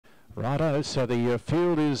Righto, so the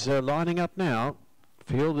field is lining up now.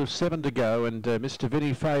 Field of 7 to go, and Mr.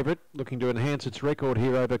 Vinny favourite, looking to enhance its record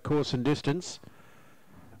here over course and distance.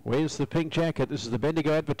 Where's the pink jacket? This is the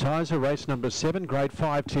Bendigo Advertiser, race number 7, grade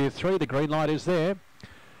 5, tier 3. The green light is there.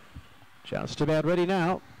 Just about ready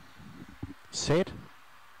now. Set.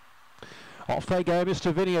 Off they go,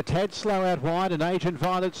 Mr. Vinny, a tad slow out wide, and Agent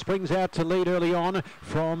Violet springs out to lead early on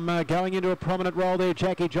from going into a prominent role there.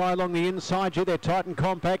 Jackie Jai along the inside, they're tight and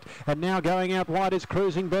compact, and now going out wide is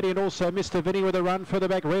Cruising Betty, and also Mr. Vinny with a run for the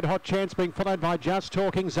back. Red Hot Chance being followed by Just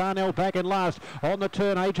Talking, Zarnell back and last. On the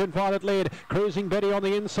turn, Agent Violet led, Cruising Betty on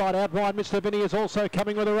the inside, out wide. Mr. Vinny is also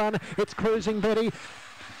coming with a run. It's Cruising Betty.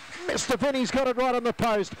 Mr. Vinny's got it right on the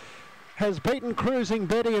post. Has beaten Cruising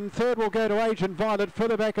Betty, and third will go to Agent Violet.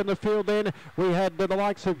 Further back in the field then we had the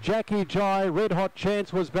likes of Jackie Jai. Red Hot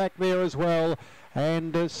Chance was back there as well,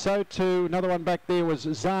 and so too another one back there was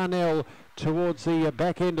Zarnell towards the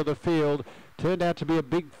back end of the field. Turned out to be a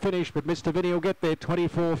big finish, but Mr. Vinny will get there.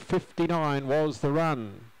 24.59 was the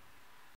run.